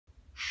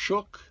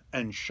shook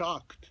and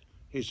shocked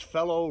his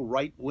fellow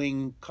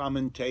right-wing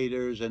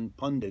commentators and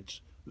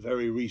pundits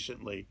very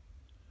recently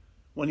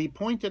when he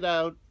pointed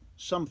out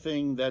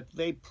something that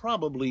they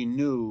probably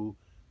knew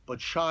but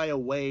shy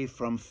away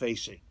from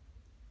facing.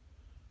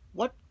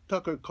 What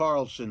Tucker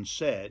Carlson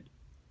said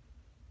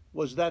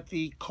was that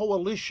the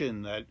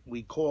coalition that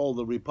we call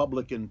the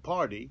Republican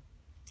Party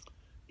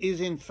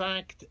is in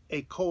fact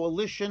a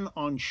coalition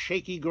on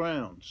shaky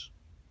grounds.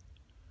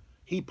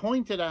 He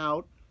pointed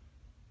out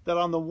that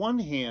on the one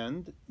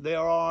hand,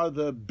 there are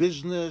the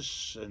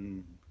business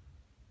and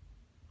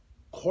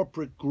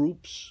corporate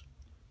groups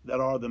that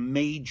are the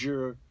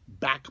major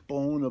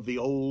backbone of the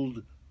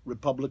old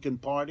Republican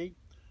Party,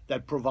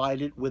 that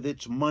provide it with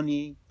its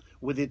money,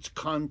 with its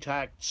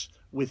contacts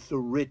with the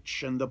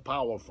rich and the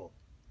powerful.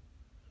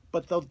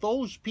 But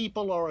those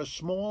people are a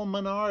small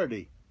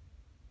minority.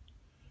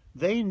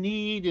 They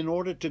need, in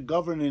order to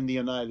govern in the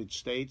United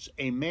States,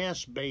 a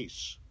mass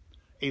base,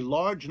 a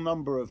large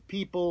number of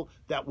people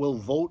that will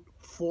vote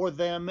for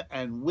them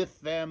and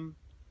with them,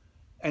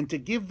 and to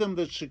give them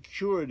the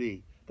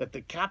security that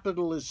the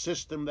capitalist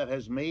system that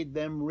has made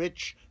them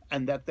rich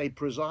and that they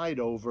preside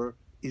over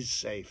is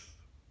safe.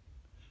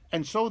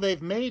 And so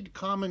they've made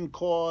common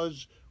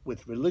cause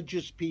with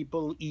religious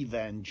people,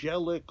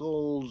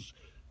 evangelicals,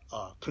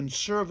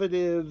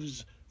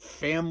 conservatives,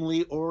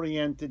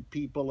 family-oriented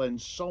people,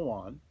 and so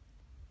on,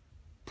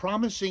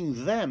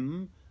 promising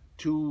them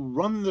to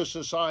run the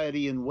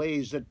society in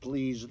ways that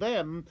please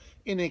them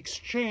in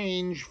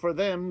exchange for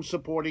them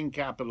supporting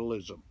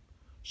capitalism,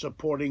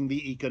 supporting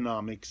the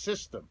economic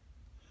system.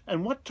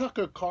 And what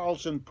Tucker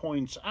Carlson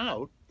points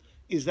out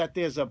is that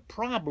there's a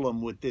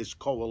problem with this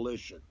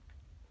coalition,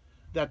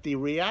 that the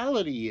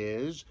reality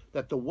is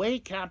that the way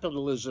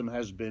capitalism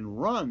has been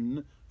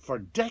run for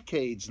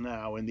decades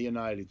now in the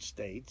United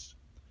States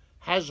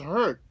has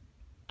hurt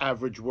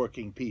average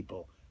working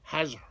people,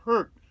 has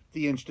hurt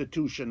the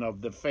institution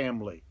of the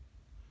family.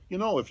 You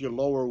know, if you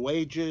lower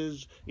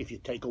wages, if you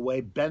take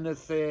away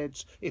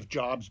benefits, if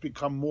jobs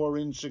become more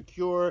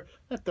insecure,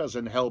 that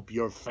doesn't help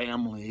your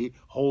family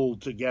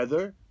hold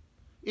together.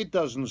 It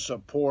doesn't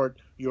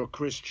support your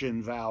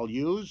Christian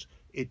values.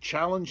 It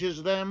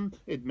challenges them.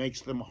 It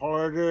makes them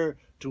harder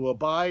to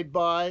abide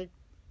by.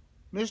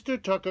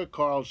 Mr. Tucker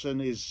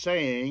Carlson is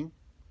saying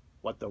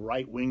what the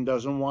right wing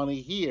doesn't want to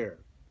hear,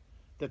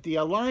 that the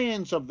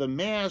alliance of the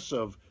mass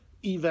of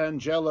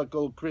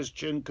evangelical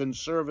Christian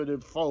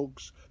conservative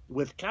folks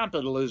with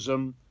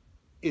capitalism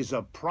is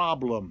a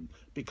problem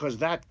because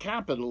that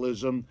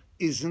capitalism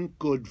isn't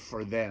good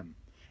for them.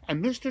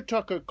 And Mr.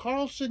 Tucker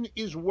Carlson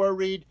is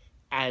worried,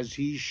 as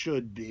he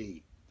should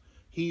be.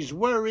 He's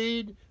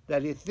worried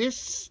that if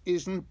this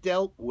isn't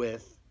dealt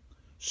with,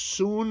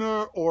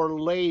 sooner or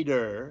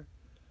later,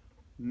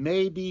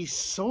 maybe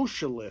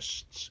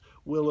socialists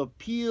will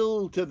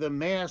appeal to the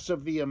mass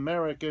of the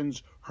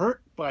Americans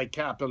hurt by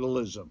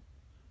capitalism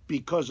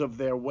because of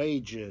their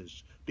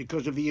wages,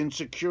 because of the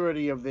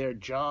insecurity of their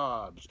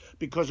jobs,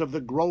 because of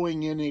the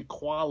growing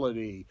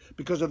inequality,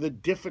 because of the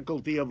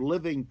difficulty of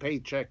living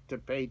paycheck to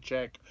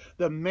paycheck.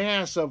 The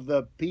mass of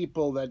the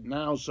people that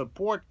now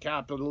support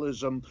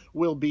capitalism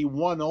will be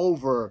won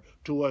over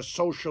to a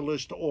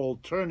socialist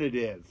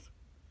alternative.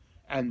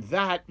 And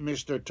that,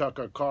 Mr.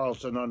 Tucker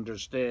Carlson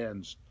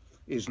understands,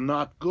 is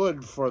not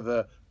good for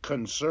the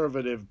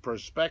conservative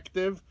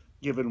perspective,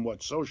 given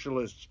what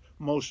socialists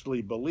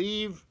mostly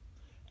believe.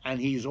 And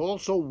he's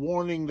also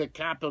warning the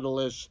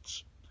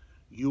capitalists,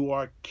 you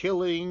are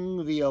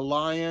killing the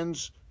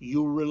alliance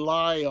you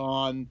rely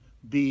on.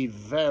 Be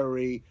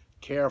very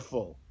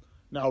careful.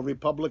 Now,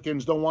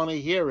 Republicans don't want to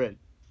hear it,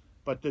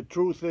 but the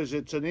truth is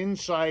it's an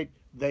insight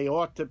they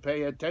ought to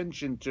pay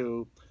attention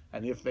to.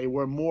 And if they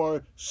were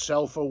more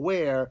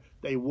self-aware,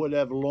 they would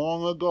have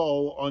long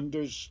ago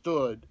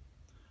understood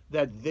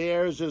that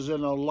theirs is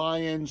an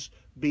alliance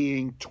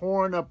being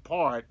torn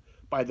apart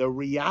by the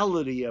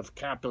reality of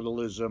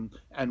capitalism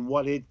and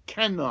what it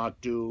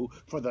cannot do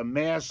for the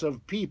mass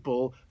of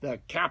people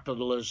that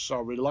capitalists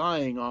are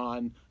relying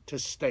on to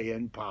stay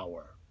in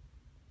power.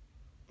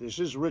 This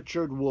is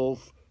Richard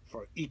Wolff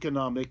for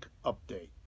Economic Update.